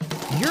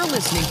You're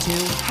listening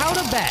to How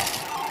to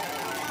Bet.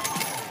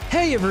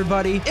 Hey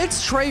everybody,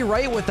 it's Trey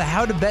Wright with the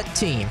How to Bet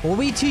team, where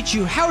we teach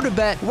you how to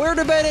bet, where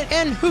to bet it,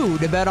 and who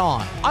to bet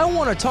on. I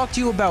want to talk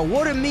to you about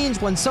what it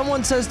means when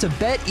someone says to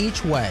bet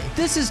each way.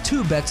 This is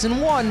two bets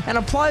in one and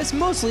applies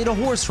mostly to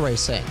horse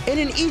racing. In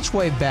an each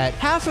way bet,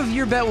 half of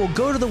your bet will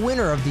go to the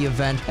winner of the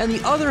event, and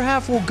the other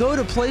half will go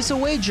to place a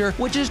wager,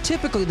 which is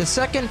typically the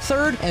second,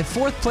 third, and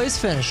fourth place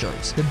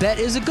finishers. The bet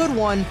is a good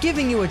one,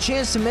 giving you a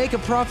chance to make a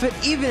profit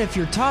even if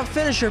your top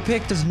finisher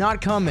pick does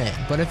not come in.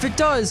 But if it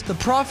does, the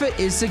profit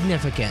is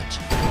significant.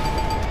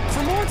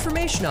 For more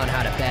information on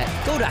how to bet,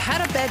 go to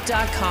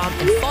howtobet.com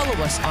and follow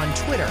us on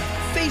Twitter,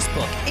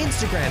 Facebook,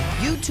 Instagram,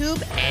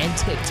 YouTube, and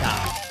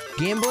TikTok.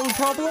 Gambling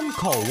problem?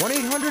 Call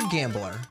 1-800-GAMBLER.